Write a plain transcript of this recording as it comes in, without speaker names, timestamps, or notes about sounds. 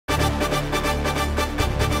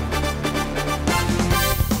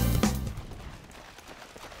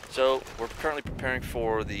So we're currently preparing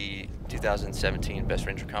for the 2017 Best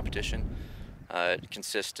Ranger competition. It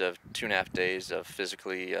consists of 2.5 days of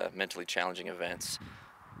physically, mentally challenging events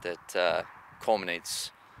that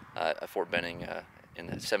culminates at Fort Benning in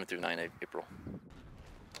the 7th through 9th April.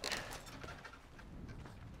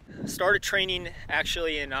 Started training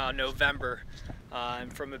actually in November.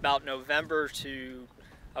 And from about November to,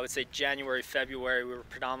 I would say, January, February, we were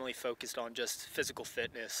predominantly focused on just physical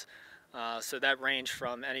fitness. So that ranged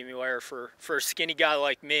from anywhere for a skinny guy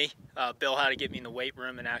like me. Bill had to get me in the weight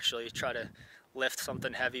room and actually try to lift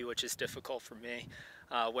something heavy, which is difficult for me.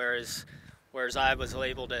 Whereas I was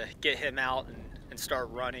able to get him out and start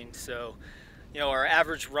running. So, our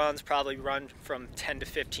average runs probably run from 10 to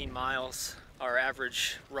 15 miles. Our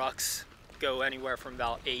average rucks go anywhere from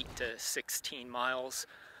about 8 to 16 miles.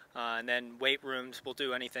 And then weight rooms will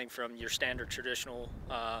do anything from your standard traditional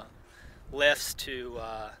lifts to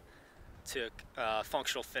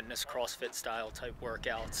functional fitness, CrossFit style type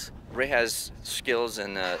workouts. Ray has skills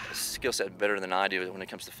and skill set better than I do when it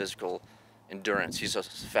comes to physical endurance. He's a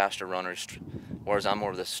faster runner, whereas I'm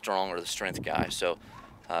more of the strong or the strength guy. So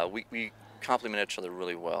we complement each other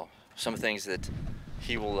really well. Some things that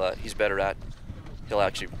he's better at, he'll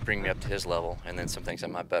actually bring me up to his level, and then some things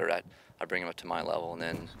I'm not better at, I bring him up to my level, and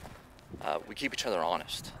then we keep each other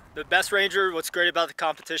honest. The Best Ranger, what's great about the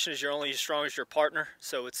competition is you're only as strong as your partner.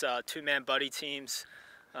 So it's two-man buddy teams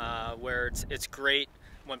where it's great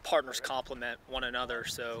when partners complement one another.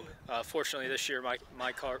 So fortunately this year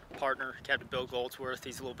my partner, Captain Bill Goldsworth,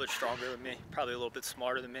 he's a little bit stronger than me, probably a little bit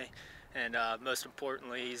smarter than me. And most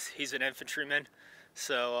importantly, he's an infantryman.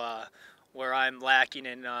 So where I'm lacking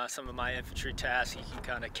in some of my infantry tasks, he can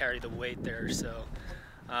kind of carry the weight there. So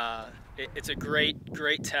it's a great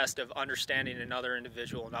test of understanding another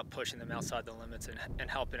individual and not pushing them outside the limits and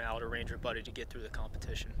helping out a Ranger buddy to get through the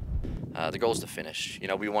competition. The goal is to finish.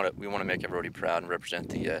 We want to make everybody proud and represent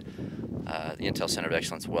the Intel Center of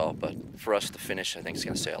Excellence well. But for us to finish, I think it's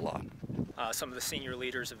going to say a lot. Some of the senior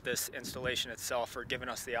leaders of this installation itself are giving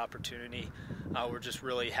us the opportunity. We're just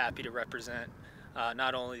really happy to represent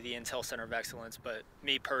not only the Intel Center of Excellence, but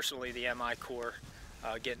me personally, the MI Corps,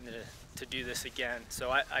 getting to do this again.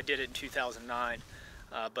 So I did it in 2009,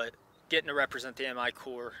 but getting to represent the MI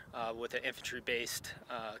Corps with an infantry-based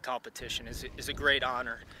competition is a great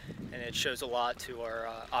honor, and it shows a lot to our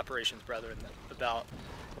operations brethren about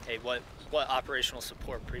what operational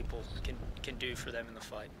support people can do for them in the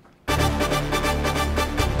fight.